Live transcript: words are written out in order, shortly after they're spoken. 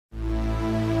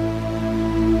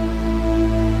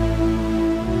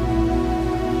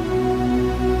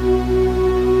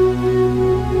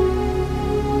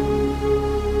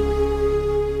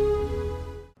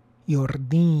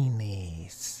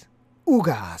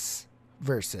Ugas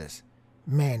versus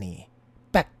Manny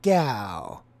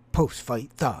Pacquiao.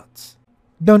 Post-fight thoughts.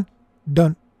 Dun,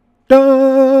 dun,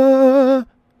 dun.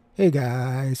 Hey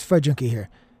guys, Fight Junkie here.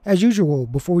 As usual,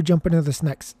 before we jump into this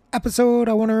next episode,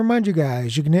 I want to remind you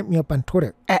guys you can hit me up on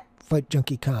Twitter at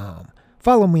FightJunkieCom.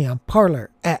 Follow me on Parler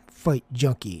at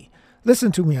FightJunkie.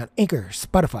 Listen to me on Anchor,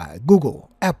 Spotify, Google,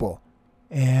 Apple,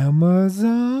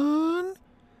 Amazon.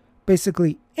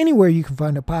 Basically, anywhere you can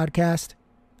find a podcast,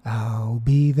 I'll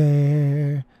be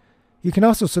there. You can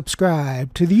also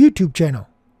subscribe to the YouTube channel.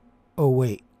 Oh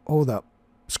wait, hold up.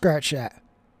 Scratch that.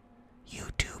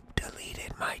 YouTube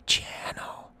deleted my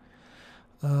channel.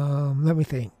 Let me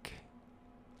think.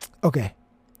 Okay,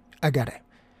 I got it.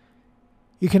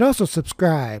 You can also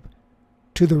subscribe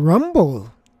to the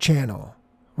Rumble channel.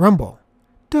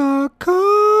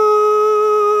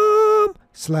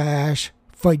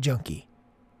 Rumble.com/FightJunkie.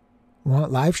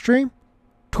 Want live stream?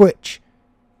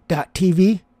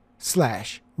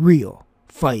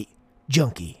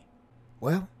 Twitch.tv/RealFightJunkie.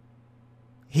 Well,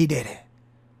 he did it.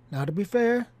 Now, to be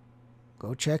fair,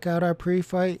 go check out our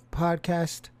pre-fight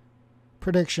podcast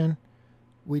prediction.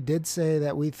 We did say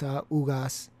that we thought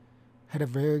Ugas had a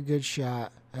very good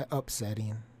shot at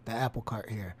upsetting the apple cart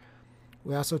here.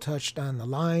 We also touched on the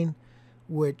line,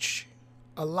 which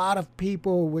a lot of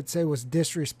people would say was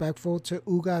disrespectful to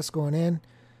Ugas going in,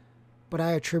 but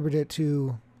I attribute it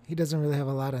to he doesn't really have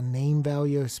a lot of name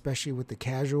value, especially with the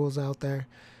casuals out there.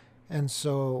 And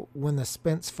so when the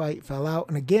Spence fight fell out,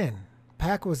 and again,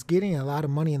 Pac was getting a lot of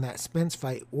money in that Spence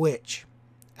fight, which,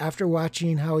 after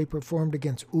watching how he performed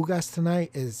against Ugas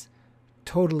tonight, is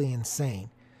totally insane.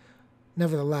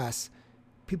 Nevertheless,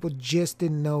 people just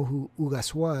didn't know who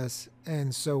Ugas was,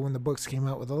 and so when the books came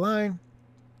out with a line,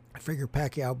 I figured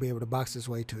Pacquiao would be able to box his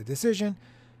way to a decision,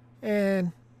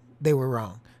 and they were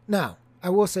wrong. Now,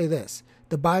 I will say this.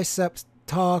 The biceps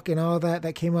talk and all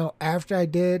that came out after I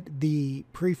did the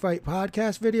pre-fight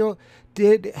podcast video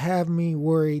did have me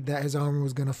worried that his arm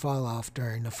was going to fall off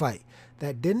during the fight.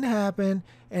 That didn't happen,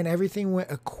 and everything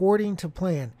went according to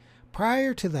plan.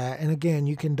 Prior to that, and again,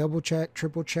 you can double check,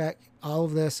 triple check, all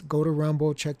of this. Go to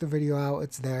Rumble, check the video out.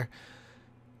 It's there.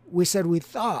 We said we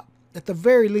thought, at the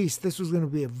very least, this was going to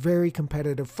be a very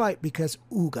competitive fight because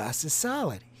Ugas is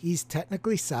solid. He's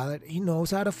technically solid. He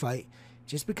knows how to fight.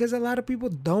 Just because a lot of people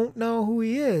don't know who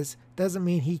he is doesn't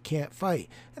mean he can't fight.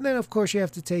 And then, of course, you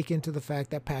have to take into the fact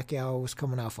that Pacquiao was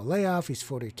coming off a layoff. He's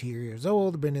 42 years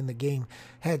old, been in the game,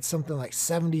 had something like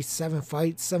 77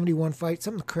 fights, 71 fights,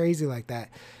 something crazy like that.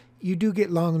 You do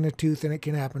get long in the tooth, and it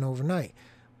can happen overnight.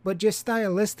 But just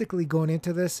stylistically going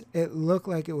into this, it looked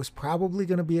like it was probably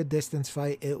going to be a distance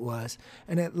fight. It was.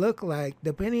 And it looked like,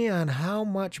 depending on how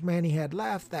much Manny had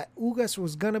left, that Ugas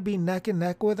was going to be neck and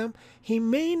neck with him. He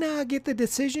may not get the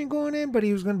decision going in, but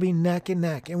he was going to be neck and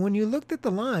neck. And when you looked at the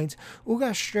lines,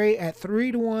 Ugas straight at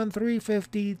 3-1,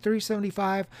 350,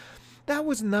 375. That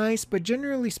was nice, but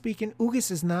generally speaking,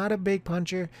 Ugas is not a big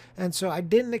puncher, and so I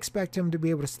didn't expect him to be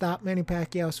able to stop Manny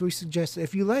Pacquiao, so we suggested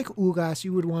if you like Ugas,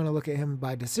 you would want to look at him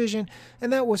by decision,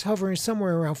 and that was hovering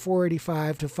somewhere around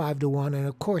 485 to 5-1, and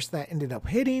of course that ended up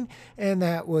hitting, and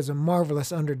that was a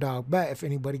marvelous underdog bet. If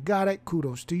anybody got it,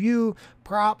 kudos to you,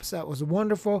 props, that was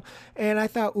wonderful, and I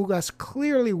thought Ugas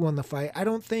clearly won the fight. I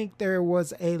don't think there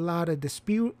was a lot of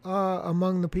dispute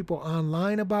among the people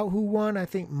online about who won. I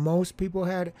think most people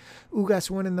had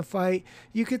Ugas winning the fight.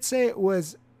 You could say it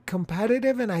was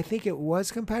competitive, and I think it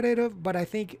was competitive, but I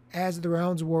think as the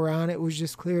rounds wore on, it was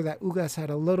just clear that Ugas had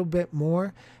a little bit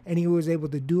more, and he was able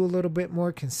to do a little bit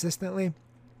more consistently.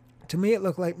 To me, it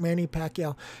looked like Manny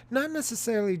Pacquiao not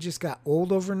necessarily just got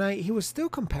old overnight. He was still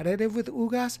competitive with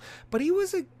Ugas, but he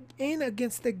was in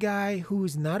against a guy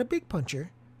who's not a big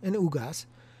puncher, in Ugas,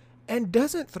 and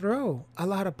doesn't throw a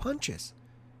lot of punches.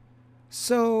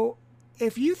 So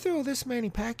if you throw this Manny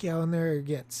Pacquiao in there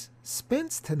against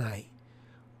Spence tonight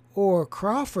or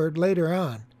Crawford later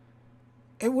on,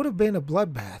 it would have been a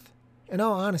bloodbath. In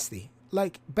all honesty,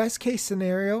 like best case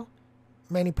scenario,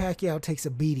 Manny Pacquiao takes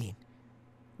a beating.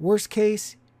 Worst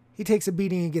case, he takes a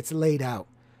beating and gets laid out.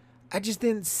 I just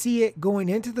didn't see it going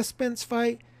into the Spence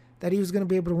fight that he was going to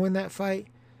be able to win that fight.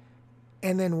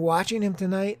 And then watching him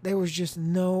tonight, there was just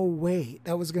no way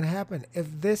that was going to happen.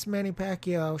 If this Manny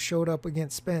Pacquiao showed up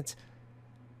against Spence,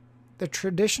 the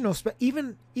traditional Spence,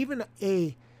 even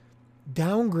a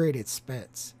downgraded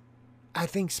Spence, I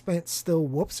think Spence still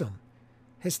whoops him.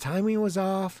 His timing was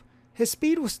off. His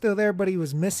speed was still there, but he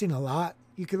was missing a lot.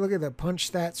 You can look at the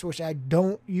punch stats, which I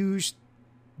don't use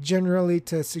generally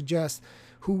to suggest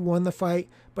who won the fight.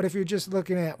 But if you're just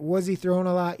looking at, was he throwing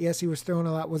a lot? Yes, he was throwing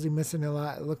a lot. Was he missing a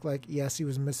lot? It looked like, yes, he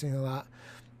was missing a lot.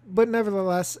 But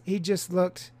nevertheless, he just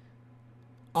looked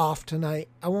off tonight.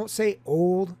 I won't say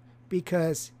old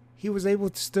because he was able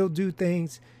to still do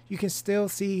things. You can still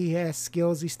see he has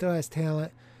skills. He still has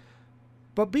talent.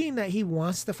 But being that he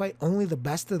wants to fight only the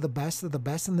best of the best of the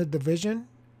best in the division,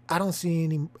 I don't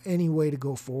see any way to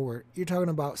go forward. You're talking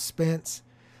about Spence,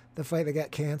 the fight that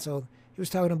got canceled. He was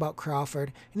talking about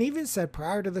Crawford. And he even said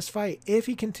prior to this fight, if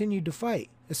he continued to fight,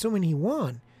 assuming he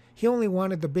won, he only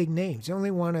wanted the big names. He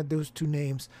only wanted those two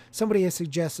names. Somebody has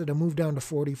suggested a move down to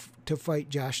 40 to fight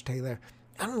Josh Taylor.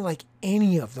 I don't like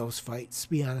any of those fights, to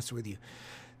be honest with you.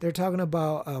 They're talking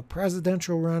about a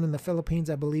presidential run in the Philippines,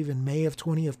 I believe, in May of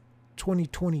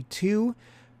 2022.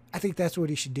 I think that's what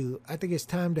he should do. I think it's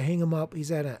time to hang him up. He's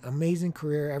had an amazing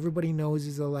career. Everybody knows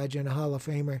he's a legend, a Hall of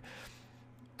Famer.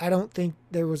 I don't think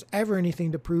there was ever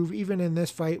anything to prove, even in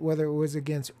this fight, whether it was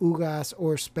against Ugas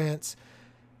or Spence.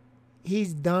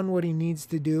 He's done what he needs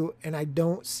to do, and I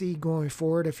don't see going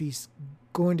forward, if he's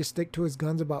going to stick to his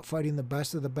guns about fighting the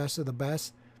best of the best of the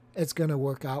best, it's going to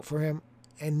work out for him,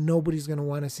 and nobody's going to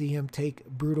want to see him take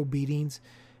brutal beatings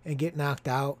and get knocked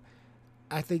out.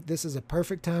 I think this is a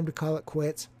perfect time to call it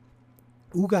quits.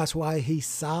 Ugas, why he's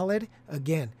solid,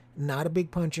 again, not a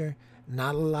big puncher,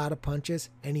 not a lot of punches,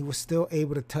 and he was still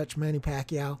able to touch Manny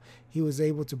Pacquiao. He was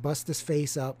able to bust his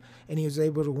face up, and he was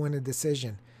able to win a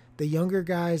decision. The younger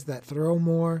guys that throw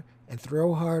more and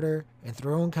throw harder and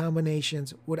throw in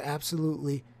combinations would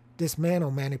absolutely dismantle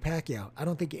Manny Pacquiao. I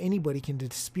don't think anybody can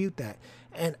dispute that.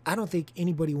 And I don't think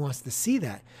anybody wants to see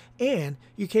that. And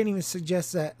you can't even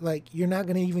suggest that, like, you're not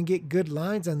going to even get good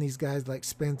lines on these guys like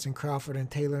Spence and Crawford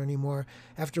and Taylor anymore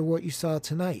after what you saw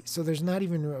tonight. So there's not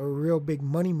even a real big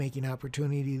money-making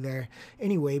opportunity there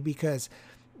anyway, because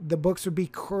the books would be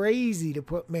crazy to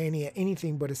put Manny at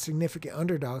anything but a significant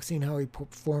underdog, seeing how he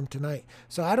performed tonight.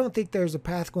 So I don't think there's a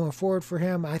path going forward for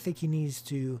him. I think he needs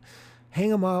to hang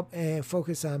him up and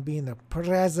focus on being the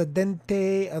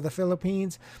presidente of the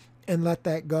Philippines and let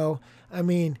that go. I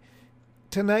mean,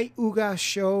 tonight Ugas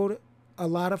showed a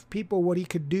lot of people what he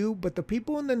could do, but the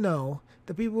people in the know,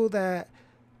 the people that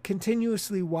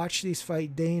continuously watch these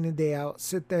fights day in and day out,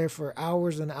 sit there for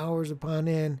hours and hours upon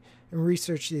end and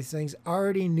research these things,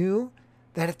 already knew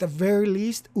that at the very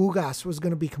least Ugas was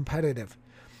going to be competitive.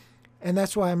 And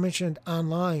that's why I mentioned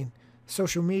online,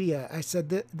 social media. I said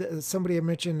that somebody had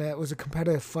mentioned that it was a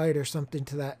competitive fight or something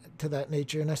to that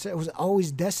nature, and I said it was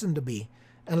always destined to be,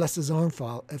 unless his arm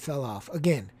fell off.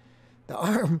 Again,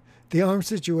 the arm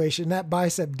situation, that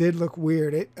bicep did look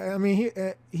weird.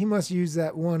 He must use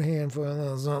that one hand for a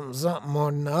little something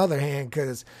more than the other hand,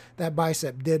 because that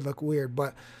bicep did look weird.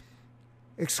 But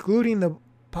excluding the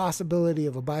possibility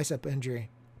of a bicep injury,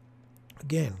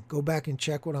 again, go back and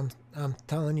check what I'm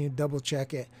telling you, double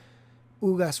check it.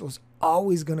 Ugas was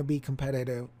always going to be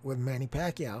competitive with Manny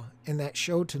Pacquiao in that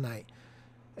show tonight.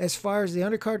 As far as the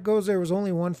undercard goes, there was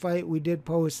only one fight. We did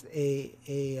post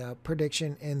a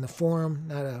prediction in the forum,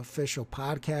 not an official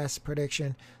podcast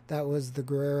prediction. That was the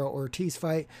Guerrero-Ortiz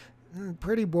fight.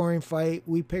 Pretty boring fight.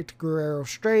 We picked Guerrero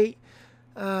straight.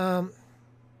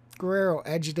 Guerrero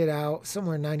edged it out.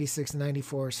 Somewhere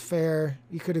 96-94 is fair.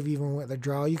 You could have even went the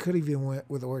draw. You could have even went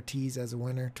with Ortiz as a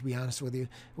winner, to be honest with you.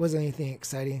 It wasn't anything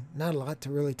exciting. Not a lot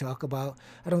to really talk about.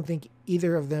 I don't think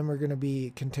either of them are going to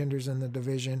be contenders in the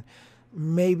division.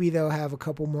 Maybe they'll have a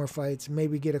couple more fights,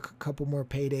 maybe get a couple more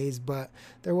paydays, but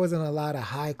there wasn't a lot of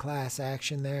high-class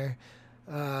action there.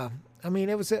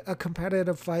 It was a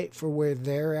competitive fight for where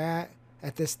they're at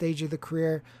this stage of the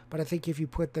career, but I think if you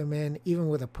put them in, even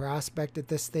with a prospect at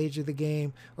this stage of the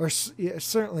game, or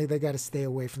certainly they got to stay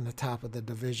away from the top of the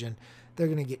division. They're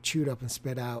going to get chewed up and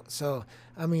spit out. So,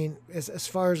 as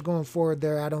far as going forward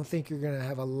there, I don't think you're going to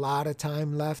have a lot of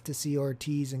time left to see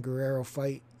Ortiz and Guerrero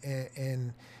fight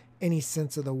in any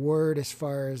sense of the word, as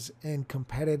far as in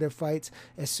competitive fights.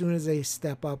 As soon as they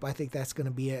step up, I think that's going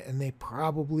to be it, and they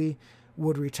probably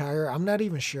would retire. I'm not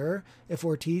even sure if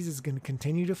Ortiz is going to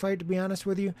continue to fight, to be honest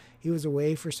with you. He was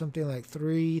away for something like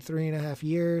 3.5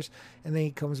 years, and then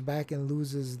he comes back and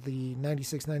loses the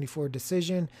 96-94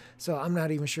 decision. So I'm not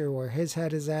even sure where his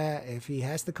head is at, if he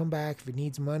has to come back, if he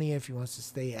needs money, if he wants to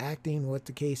stay acting, what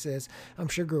the case is. I'm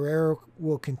sure Guerrero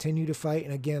will continue to fight,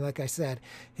 and again, like I said,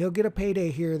 he'll get a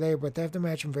payday here or there, but they have to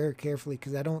match him very carefully,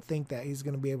 because I don't think that he's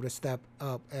going to be able to step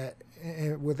up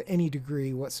with any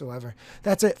degree whatsoever.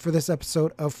 That's it for this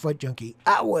episode of Fight Junkie.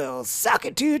 I will sock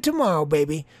it to you tomorrow,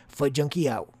 baby. Fight Junkie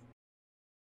out.